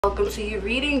Welcome to your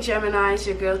reading, Gemini. It's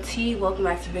your girl T. Welcome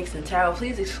back to Vixen Tarot.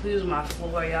 Please excuse my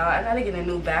floor, y'all. I gotta get a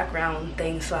new background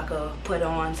thing so I could put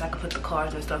on, so I could put the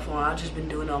cards and stuff on. I've just been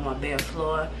doing it on my bare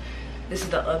floor. This is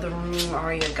the other room. I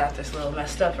already got this little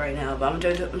messed up right now, but I'm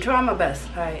trying my best.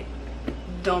 Alright,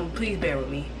 please bear with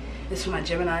me. This is my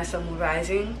Gemini Sun Moon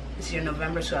Rising. This is your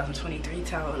November 2023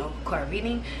 Tarot and Oracle card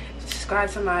reading. Subscribe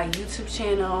to my YouTube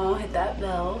channel. Hit that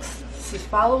bell. Just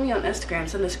follow me on Instagram.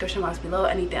 It's in the description box below.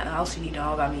 Anything else you need to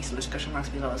know about me is in the description box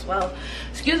below as well.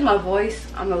 Excuse my voice.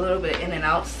 I'm a little bit in and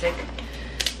out sick.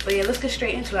 But yeah, let's get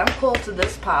straight into it. I'm called to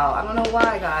this pile. I don't know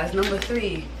why, guys. Number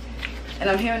 3. And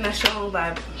I'm hearing that song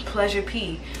by Pleasure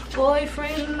P.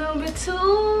 Boyfriend number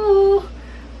 2.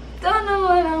 Don't know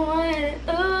what I want.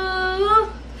 Ooh.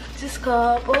 Just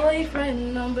call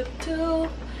boyfriend number 2.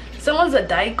 Someone's a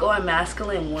dyke or a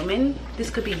masculine woman. This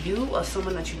could be you or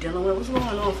someone that you're dealing with. What's going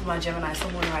on for my Gemini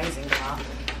Sun Moon Rising, y'all?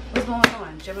 What's going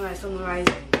on? Gemini Sun Moon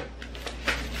Rising.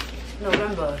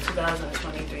 November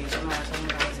 2023. Gemini Sun Moon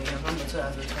Rising. November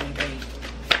 2023.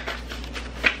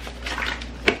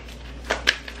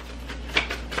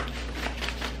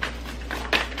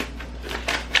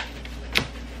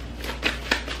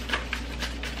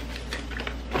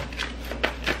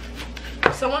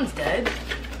 Someone's dead.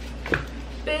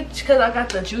 Bitch, because I got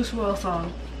the Juice WRLD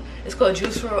song. It's called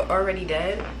Juice WRLD Already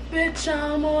Dead. Bitch,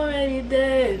 I'm already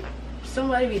dead.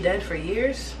 Somebody be dead for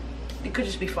years. You could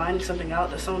just be finding something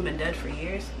out that someone been dead for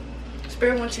years.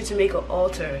 Spirit wants you to make an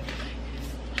altar.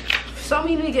 For some,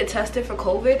 you need to get tested for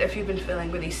COVID if you've been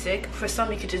feeling really sick. For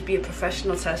some, you could just be a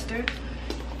professional tester.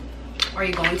 Are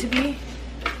you going to be?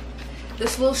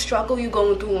 This little struggle you're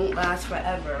going through won't last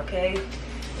forever, okay?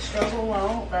 The struggle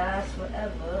won't last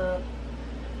forever.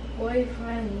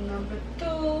 Boyfriend number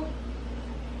 2.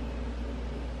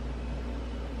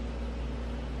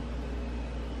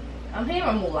 I'm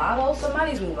hearing mulatto.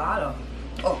 Somebody's mulatto.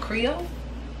 Or Creole.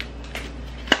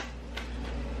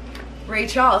 Ray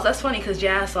Charles. That's funny because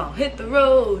jazz song. Hit the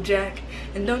road, Jack.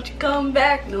 And don't you come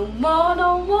back no more,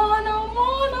 no more, no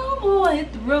more, no more.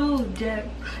 Hit the road, Jack.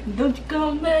 And don't you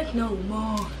come back no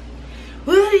more.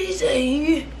 What are you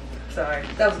saying? Sorry.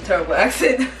 That was a terrible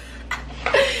accent.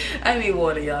 I need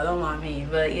water, y'all. Don't mind me.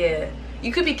 But yeah,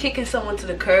 you could be kicking someone to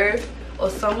the curb, or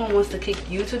someone wants to kick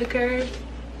you to the curb.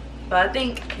 But I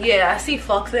think, yeah, I see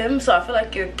fuck them, so I feel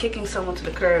like you're kicking someone to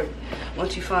the curb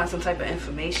once you find some type of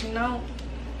information out.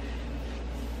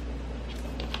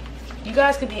 You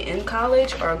guys could be in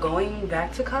college or going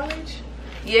back to college.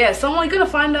 Yeah, someone, you're gonna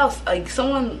find out, like,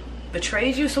 someone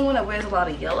betrays you, someone that wears a lot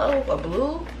of yellow or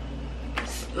blue.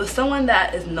 Someone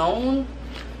that is known.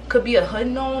 Could be a hood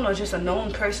known or just a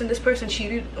known person. This person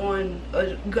cheated on, or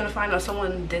you're gonna find out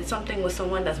someone did something with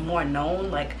someone that's more known,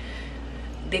 like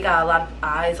they got a lot of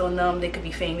eyes on them. They could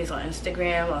be famous on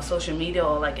Instagram or social media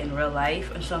or like in real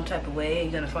life in some type of way.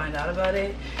 You're gonna find out about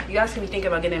it. You guys can be thinking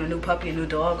about getting a new puppy, a new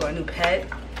dog, or a new pet.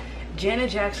 Janet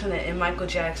Jackson and Michael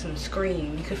Jackson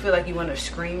Scream. You could feel like you want to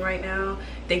scream right now,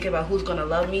 thinking about who's gonna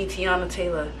love me. Tiana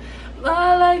Taylor,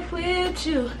 my life with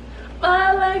you.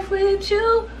 My life with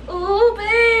you, ooh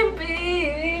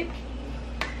baby.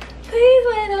 Please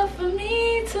wait up for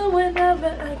me till whenever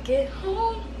I get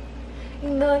home. You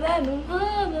know that I'm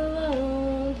all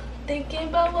alone, thinking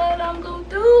about what I'm gonna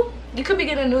do. You could be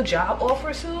getting a new job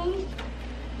offer soon.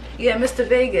 Yeah, Mr.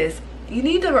 Vegas, you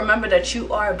need to remember that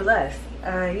you are blessed.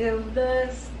 I am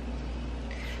blessed.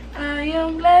 I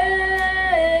am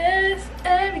blessed.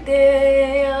 Every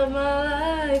day of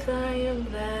my life I am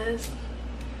blessed.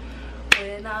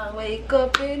 When I wake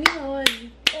up in the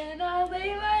morning and I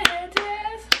lay my head to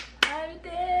rest, every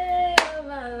day of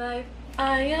my life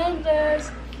I am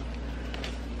blessed.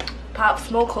 Pop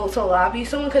Smoke hotel lobby.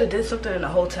 Someone could have did something in a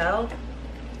hotel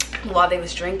while they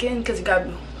was drinking, because you got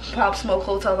Pop Smoke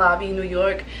hotel lobby in New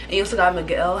York, and you also got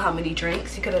Miguel. How many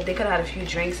drinks? They could have had a few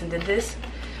drinks and did this.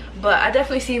 But I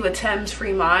definitely see with Thames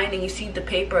Free Mind, and you see the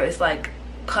paper is like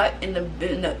cut in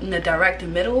the direct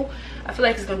middle. I feel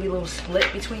like it's gonna be a little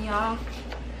split between y'all.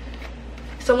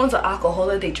 Someone's an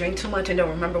alcoholic. They drink too much and don't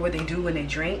remember what they do when they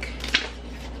drink.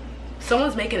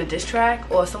 Someone's making a diss track,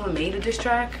 or someone made a diss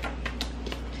track.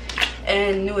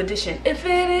 And new edition. If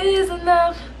it is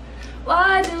enough,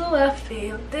 why do I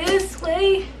feel this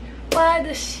way? Why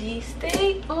does she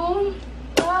stay on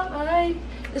my mind?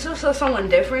 This was for someone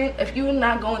different. If you're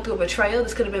not going through a betrayal,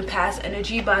 this could have been past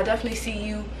energy, but I definitely see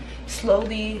you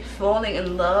slowly falling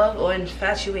in love or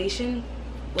infatuation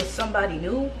with somebody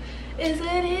new. Is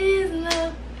it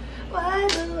enough? Why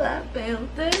do I feel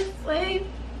this way?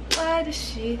 Why does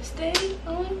she stay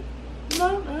on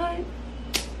my mind?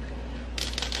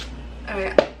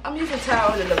 Alright, I'm using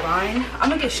Tower of the Divine. I'm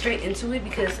gonna get straight into it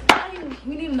because I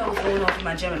we need to know what's going on for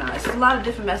my Geminis. There's a lot of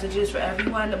different messages for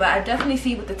everyone, but I definitely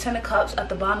see with the 10 of Cups at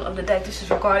the bottom of the deck, this is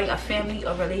regarding a family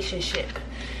or relationship.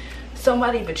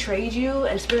 Somebody betrayed you,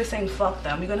 and Spirit saying fuck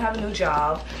them. You're gonna have a new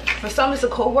job. For some it's a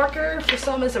co-worker, for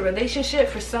some it's a relationship,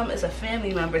 for some it's a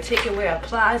family member. Take it where it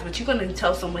applies, but you're gonna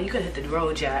tell someone you can hit the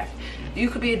road, Jack. You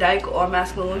could be a dyke or a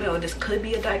masculine woman, or this could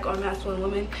be a dyke or a masculine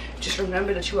woman. Just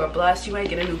remember that you are blessed. You might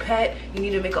get a new pet. You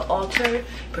need to make an altar,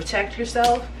 protect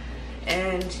yourself,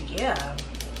 and yeah.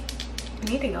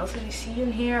 Anything else that you see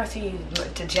in here? I see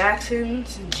the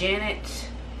Jacksons, Janet,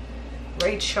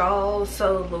 Ray Charles,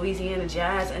 so Louisiana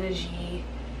jazz energy,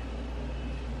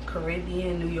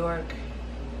 Caribbean, New York,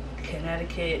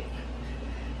 Connecticut,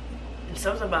 and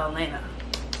something about Atlanta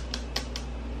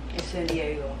and San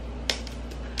Diego.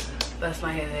 That's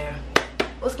my hair there.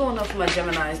 What's going on for my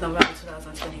Geminis, November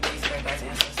 2020, base there, guys,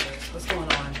 ancestors? What's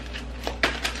going on?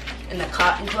 In the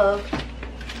Cotton Club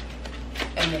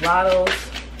and mulattoes.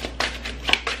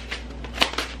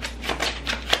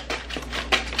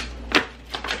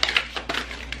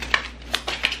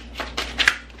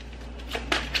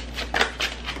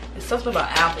 Something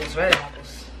about apples, red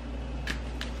apples.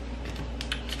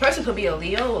 This person could be a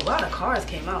Leo. A lot of cards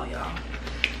came out, y'all.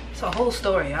 It's a whole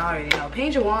story. I already know.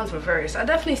 Page of Wands reversed. I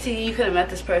definitely see you could have met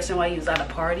this person while you was at a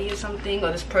party or something,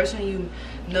 or this person you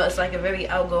know it's like a very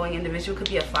outgoing individual. Could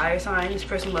be a fire sign. This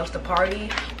person loves to party,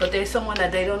 but there's someone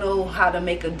that they don't know how to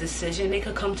make a decision. They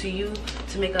could come to you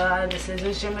to make a lot of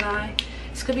decisions, Gemini.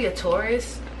 This could be a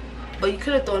Taurus. But you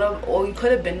could have thought of, or you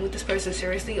could have been with this person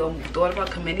seriously, or thought about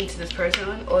committing to this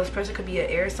person, or this person could be an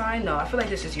air sign. No, I feel like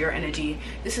this is your energy.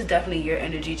 This is definitely your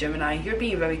energy, Gemini. You're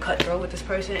being very cutthroat with this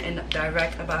person and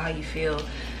direct about how you feel.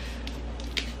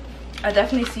 I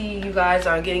definitely see you guys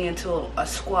are getting into a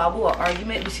squabble or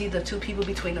argument. We see the two people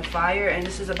between the fire, and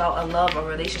this is about a love or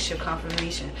relationship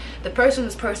confirmation. The person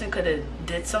this person could have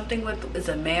did something with is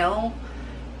a male,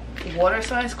 water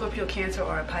sign, Scorpio, Cancer,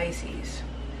 or a Pisces.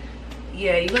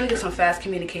 Yeah, you're gonna get some fast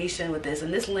communication with this,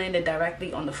 and this landed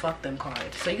directly on the fuck them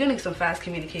card. So you're gonna get some fast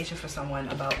communication for someone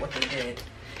about what they did.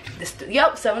 This,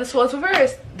 yep, 7 of Swords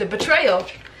reversed, the betrayal,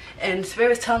 and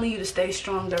Spirit is telling you to stay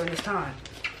strong during this time.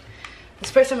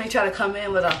 This person may try to come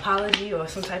in with an apology or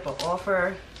some type of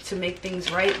offer to make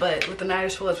things right, but with the 9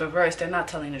 of Swords reversed, they're not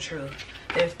telling the truth.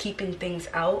 They're keeping things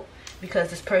out because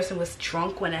this person was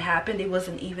drunk when it happened. They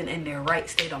wasn't even in their right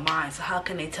state of mind. So how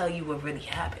can they tell you what really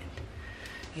happened?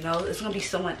 You know, it's going to be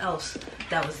someone else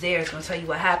that was there. It's going to tell you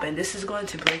what happened. This is going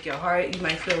to break your heart. You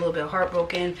might feel a little bit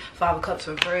heartbroken. 5 of Cups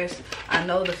reversed. I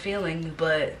know the feeling,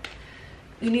 but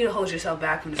you need to hold yourself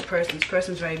back from this person. This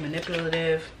person's very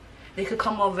manipulative. They could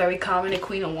come off very common, a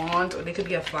Queen of Wands, or they could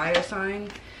be a fire sign.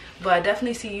 But I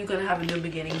definitely see you're going to have a new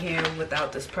beginning here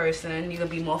without this person. You're going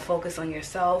to be more focused on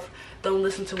yourself. Don't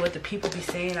listen to what the people be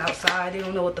saying outside. They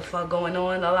don't know what the fuck going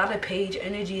on. A lot of page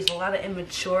energies, a lot of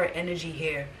immature energy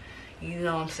here. You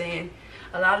know what I'm saying?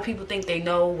 A lot of people think they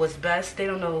know what's best. They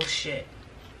don't know shit.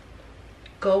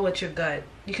 Go with your gut.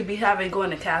 You could be going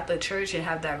to Catholic church and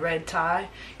have that red tie.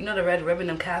 You know the red ribbon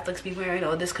them Catholics be wearing?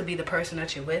 Or this could be the person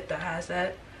that you're with that has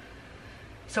that.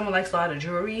 Someone likes a lot of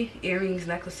jewelry. Earrings,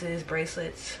 necklaces,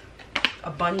 bracelets.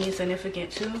 A bunny is significant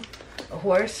too. A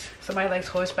horse. Somebody likes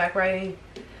horseback riding.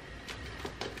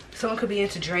 Someone could be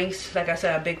into drinks. Like I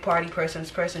said, a big party person.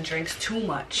 This person drinks too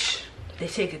much. They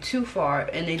take it too far,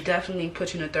 and they definitely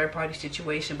put you in a third-party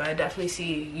situation. But I definitely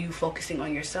see you focusing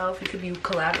on yourself. You could be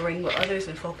collaborating with others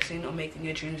and focusing on making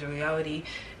your dreams a reality.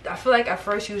 I feel like at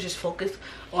first you was just focused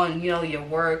on, you know, your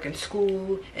work and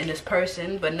school and this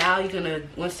person. But now you're going to,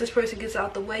 once this person gets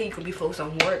out the way, you could be focused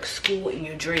on work, school, and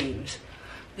your dreams.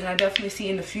 And I definitely see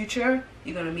in the future,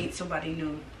 you're going to meet somebody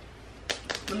new.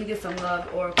 Let me get some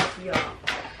love oracle for y'all.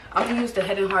 I'm going to use the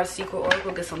Hidden Heart Secret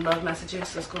Oracle, get some love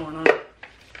messages. What's going on?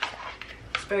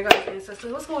 Spirit guides,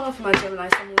 ancestors, what's going on for my Gemini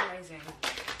Sun Moon Rising?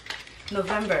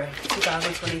 November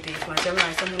 2023 for my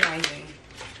Gemini Sun Moon Rising.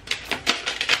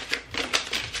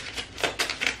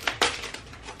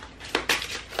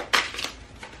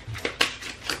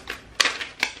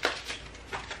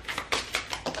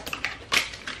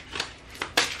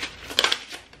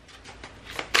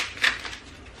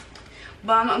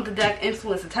 Bottom of the deck,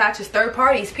 influence attaches third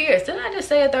parties, peers. Didn't I just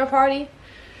say a third party?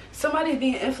 Somebody's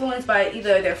being influenced by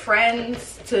either their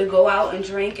friends to go out and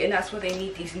drink, and that's where they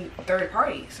meet these third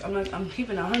parties. I'm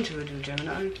keeping 100 with you,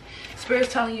 Gemini.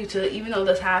 Spirit's telling you to, even though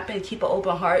this happened, keep an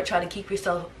open heart. Try to keep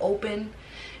yourself open.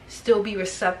 Still be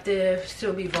receptive.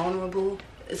 Still be vulnerable.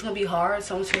 It's going to be hard.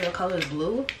 Someone's favorite color is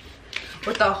blue.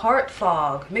 With the heart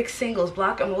fog, mixed singles,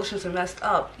 block emotions, and messed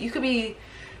up. You could be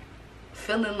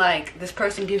feeling like this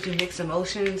person gives you mixed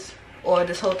emotions, or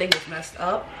this whole thing is messed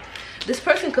up. This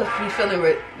person could be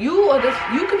feeling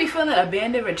you could be feeling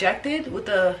abandoned, rejected with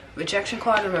the rejection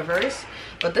card in reverse,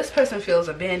 but this person feels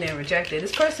abandoned, rejected.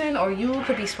 This person or you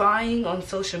could be spying on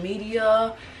social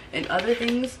media and other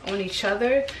things on each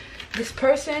other. This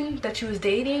person that you was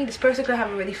dating, this person could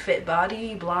have a really fit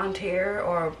body, blonde hair,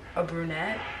 or a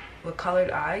brunette with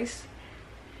colored eyes.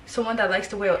 Someone that likes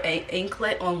to wear an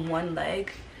anklet on one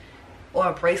leg or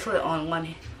a bracelet on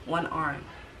one arm.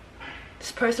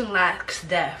 This person lacks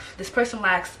depth. This person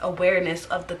lacks awareness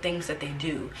of the things that they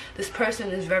do. This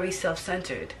person is very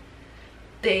self-centered.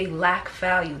 They lack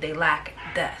value. They lack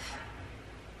depth.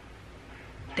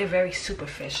 They're very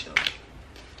superficial.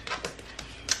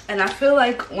 And I feel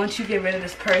like once you get rid of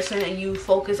this person and you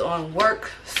focus on work,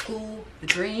 school,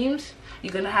 dreams,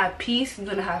 you're going to have peace, you're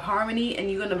going to have harmony, and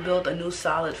you're going to build a new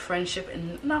solid friendship.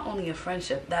 And not only a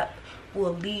friendship, that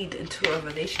will lead into a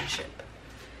relationship.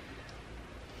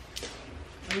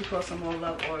 Let me pull some more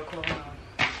love oracle.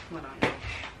 Hold on.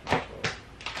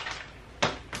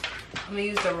 I'm going to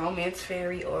use the romance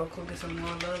fairy oracle, get some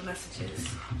more love messages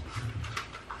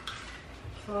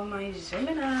for my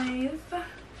Geminis.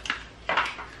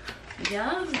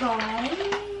 Yes, guys.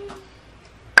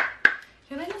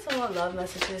 Can I get some more love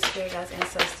messages, spirit guides,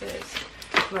 ancestors,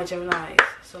 for my Geminis?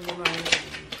 So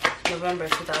November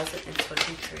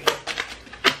 2023.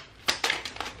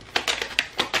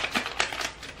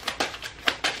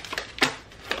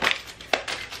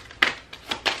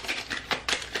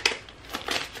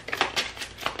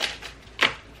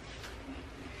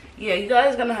 Yeah, you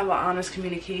guys are gonna have an honest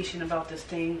communication about this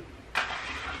thing.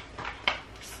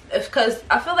 It's because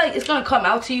I feel like it's gonna come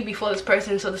out to you before this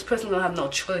person, so this person's gonna have no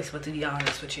choice but to be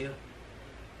honest with you.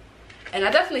 And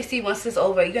I definitely see once this is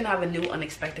over, you're gonna have a new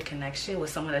unexpected connection with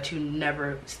someone that you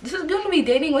never. This is gonna be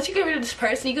dating. Once you get rid of this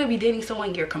person, you're gonna be dating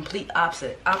someone you're complete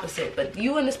opposite. But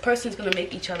you and this person is gonna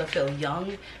make each other feel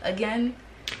young again.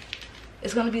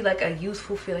 It's gonna be like a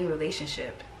youthful feeling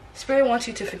relationship. Spirit wants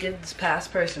you to forget this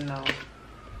past person though.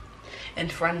 And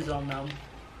friend zone them,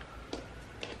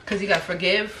 because you got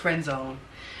forgive, friend zone,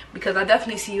 because I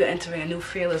definitely see you entering a new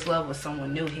fearless love with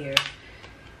someone new here.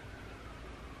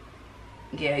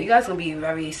 Yeah, you guys gonna be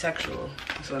very sexual.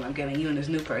 That's what I'm getting. You and this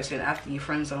new person after you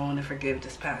friend zone and forgive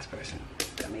this past person.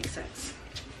 That makes sense.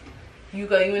 You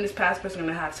and this past person are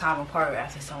gonna have time apart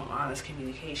after some honest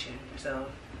communication. So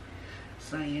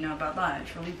you know about that.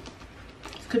 Actually.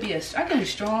 Could be I can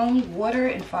strong water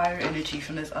and fire energy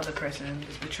from this other person,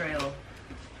 this betrayal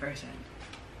person.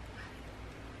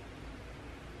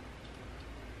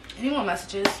 Any more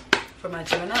messages for my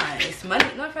Gemini? It's money.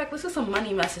 Matter of fact, let's do some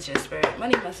money messages, spirit.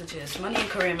 Money messages, money and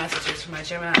career messages for my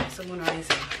Gemini. Someone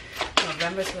rising.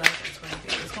 November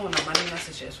 2023. Let's go on the money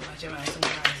messages for my Gemini.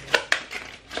 Someone rising.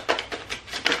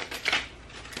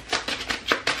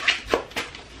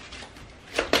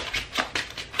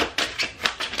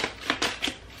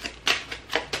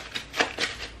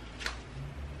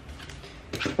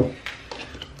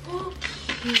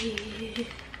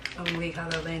 I'm weak how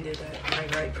that landed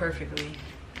that right perfectly.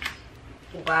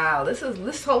 Wow,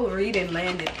 this whole reading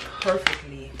landed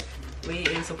perfectly. Where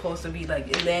it's supposed to be, like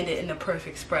it landed in the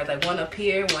perfect spread, like one up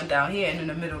here, one down here, and in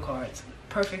the middle cards.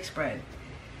 Perfect spread.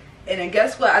 And then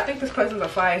guess what? I think this person's a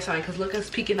fire sign because look, it's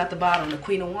peeking at the bottom. The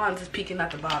Queen of Wands is peeking at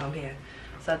the bottom here.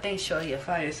 So I think surely a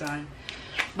fire sign.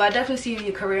 But I definitely see in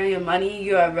your career and your money,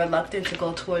 you are reluctant to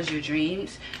go towards your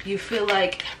dreams. You feel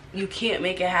like you can't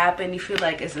make it happen. You feel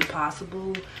like it's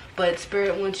impossible. But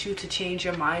Spirit wants you to change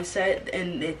your mindset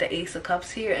and the Ace of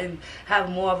Cups here and have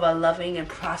more of a loving and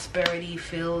prosperity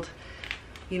filled,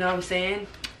 you know what I'm saying?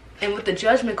 And with the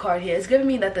Judgment card here, it's giving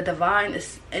me that the divine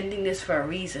is ending this for a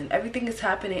reason. Everything is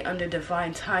happening under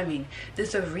divine timing.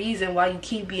 There's a reason why you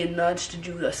keep being nudged to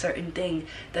do a certain thing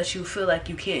that you feel like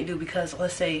you can't do because,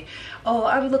 let's say, oh,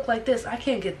 I look like this, I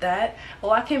can't get that. Oh,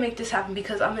 I can't make this happen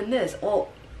because I'm in this. Oh,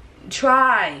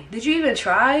 try. Did you even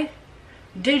try?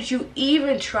 Did you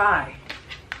even try?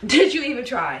 Did you even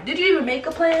try? Did you even make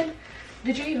a plan?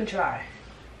 Did you even try?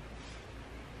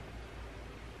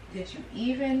 Did you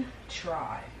even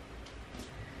try?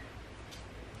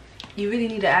 You really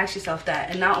need to ask yourself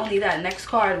that. And not only that, next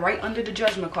card right under the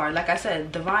Judgment card, like I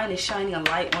said, divine is shining a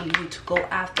light on you to go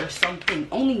after something.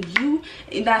 Only you,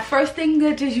 in that first thing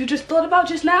that you just thought about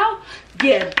just now,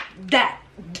 yeah, that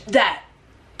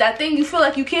thing you feel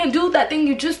like you can't do, that thing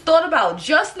you just thought about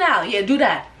just now, yeah, do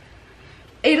that.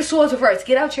 Eight of Swords reversed,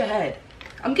 get out your head.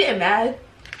 I'm getting mad.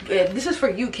 This is for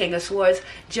you, King of Swords,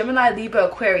 Gemini, Libra,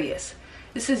 Aquarius.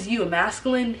 This is you,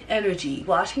 masculine energy.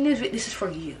 Watching this is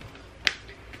for you.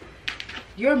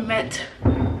 You're meant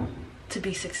to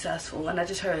be successful. And I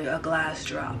just heard a glass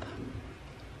drop.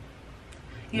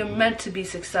 You're meant to be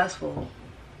successful.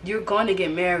 you're going to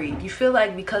get married. You feel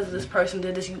like because this person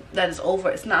did this, that is over.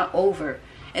 It's not over.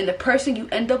 And the person you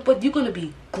end up with, you're going to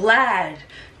be glad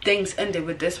things ended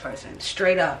with this person.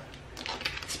 Straight up.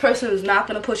 This person is not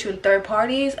going to put you in third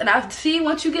parties. And I see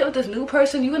once you get with this new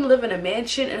person, you're going to live in a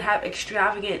mansion and have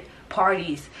extravagant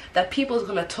parties that people is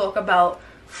going to talk about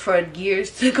for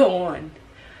years to go on.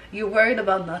 You're worried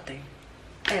about nothing.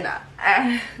 And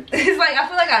it's like, I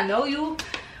feel like I know you,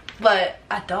 but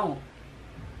I don't.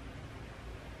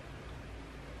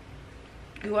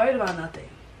 You're worried about nothing.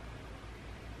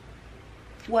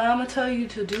 What I'm going to tell you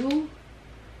to do,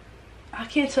 I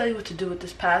can't tell you what to do with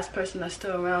this past person that's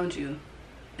still around you.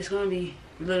 It's going to be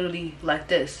literally like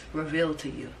this, revealed to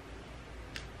you.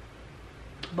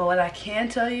 But what I can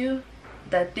tell you,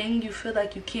 that thing you feel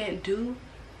like you can't do,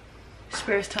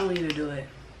 Spirit's telling you to do it.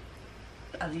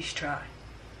 At least try.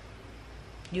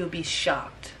 You'll be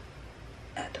shocked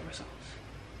at the results.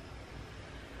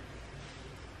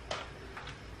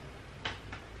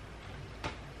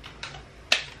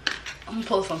 I'm gonna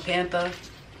pull some Panther.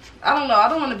 I don't know. I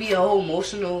don't want to be a whole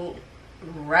emotional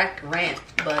rant,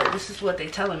 but this is what they're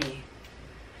telling me.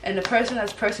 And the person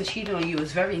that's cheating on you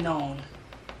is very known.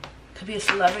 Could be a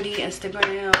celebrity,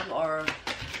 Instagram, or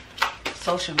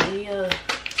social media,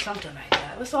 something like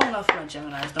that. What's all enough for my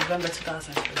Gemini? It's November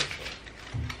 2003.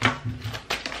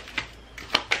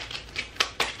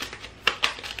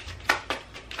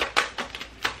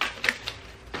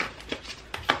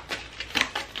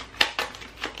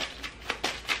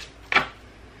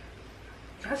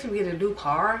 To get a new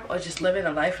car or just living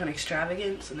a life in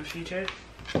extravagance in the future.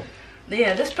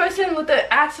 Yeah, this person with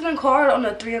the accident card on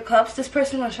the 3 of Cups, this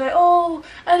person was like, oh,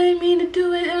 I didn't mean to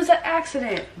do it, it was an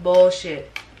accident.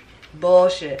 Bullshit.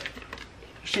 Bullshit.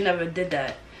 She never did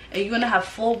that. And you're gonna have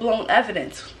full-blown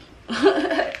evidence.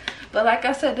 But like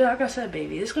I said,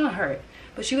 baby, it's gonna hurt,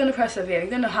 but you're gonna persevere. You're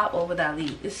gonna hop over that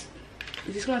leap. It's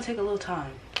just gonna take a little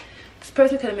time. This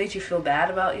person could have made you feel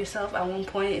bad about yourself at one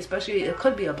point, especially it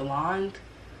could be a blonde.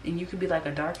 And you could be like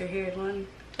a darker haired one,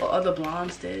 or other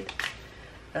blondes did.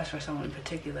 That's for someone in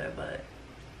particular. But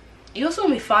you also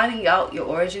want to be finding out your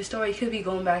origin story. You could be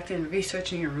going back and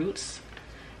researching your roots,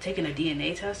 taking a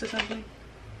DNA test or something.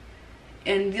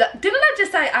 And didn't I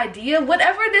just say idea?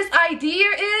 Whatever this idea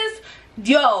is,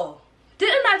 yo,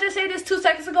 didn't I just say this 2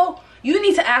 seconds ago? You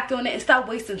need to act on it and stop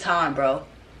wasting time, bro.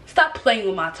 Stop playing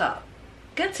with my top.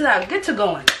 Get to that. Get to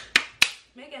going.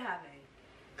 Make it happen.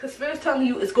 Because Spirit's telling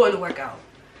you it's going to work out.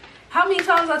 How many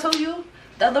times I told you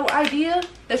that little idea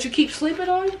that you keep sleeping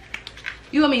on?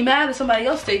 You gonna be mad if somebody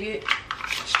else take it.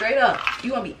 Straight up.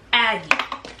 You gonna be aggy.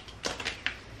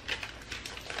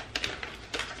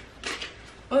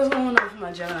 What's going on for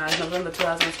my Gemini? It's November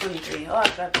 2023. Oh, I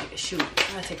gotta take a shoot.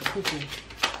 I gotta take a poo-poo.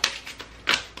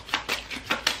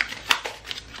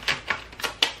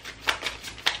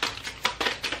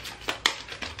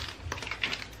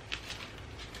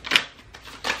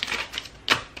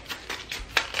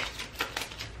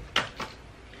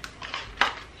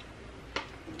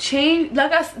 Change,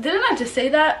 like didn't I just say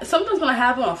that? Something's gonna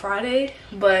happen on Friday,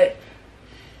 but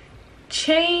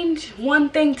change one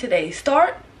thing today.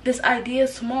 Start this idea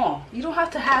small. You don't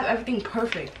have to have everything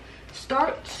perfect.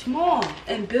 Start small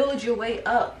and build your way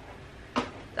up.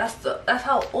 That's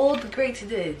how all the greats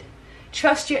did.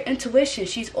 Trust your intuition.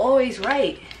 She's always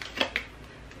right.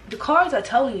 The cards are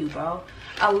telling you, bro.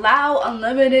 Allow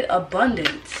unlimited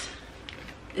abundance.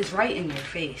 It's right in your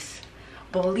face.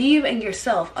 Believe in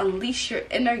yourself. Unleash your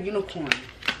inner unicorn.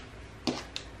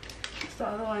 That's the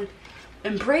other one.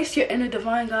 Embrace your inner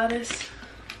divine goddess.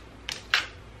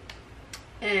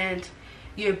 And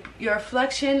your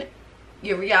reflection,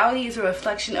 your reality is a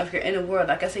reflection of your inner world.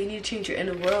 Like I said, you need to change your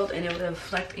inner world and it will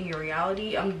reflect in your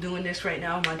reality. I'm doing this right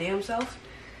now, my damn self.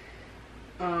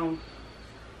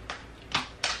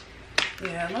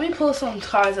 Yeah, let me pull some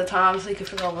cards at a time so you can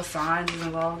figure out what signs is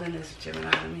involved in this Gemini.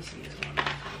 Let me see what's going on.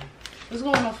 What's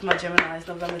going on for my Geminis,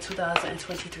 November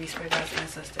 2023, Spirit Guides,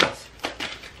 Ancestors?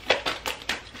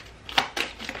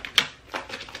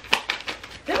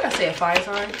 Didn't I say a fire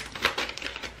sign?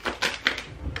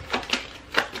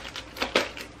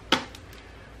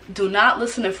 Do not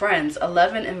listen to friends.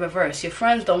 11 in reverse. Your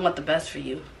friends don't want the best for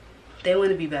you. They want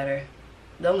to be better.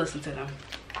 Don't listen to them.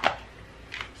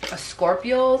 A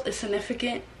Scorpio is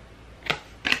significant.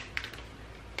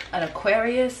 An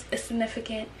Aquarius is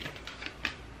significant.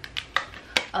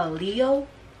 A Leo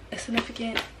is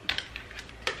significant.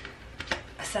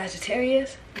 A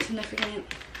Sagittarius is significant.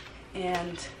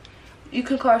 And you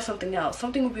can carve something else.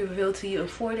 Something will be revealed to you in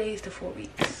 4 days to 4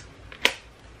 weeks.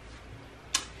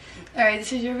 Alright,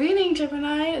 this is your reading,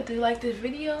 Gemini. If you like this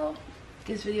video,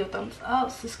 Give this video a thumbs up.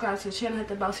 Subscribe to the channel. Hit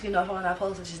the bell so you know when I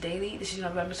post, which is daily. This is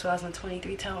November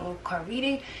 2023 tarot card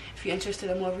reading. If you're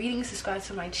interested in more readings, subscribe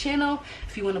to my channel.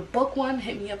 If you want to book one,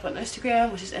 hit me up on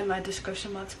Instagram, which is in my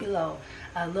description box below.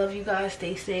 I love you guys.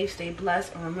 Stay safe, stay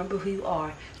blessed, and remember who you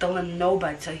are. Don't let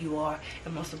nobody tell you are.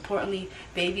 And most importantly,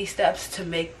 baby steps to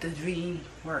make the dream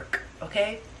work.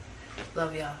 Okay?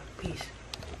 Love y'all. Peace.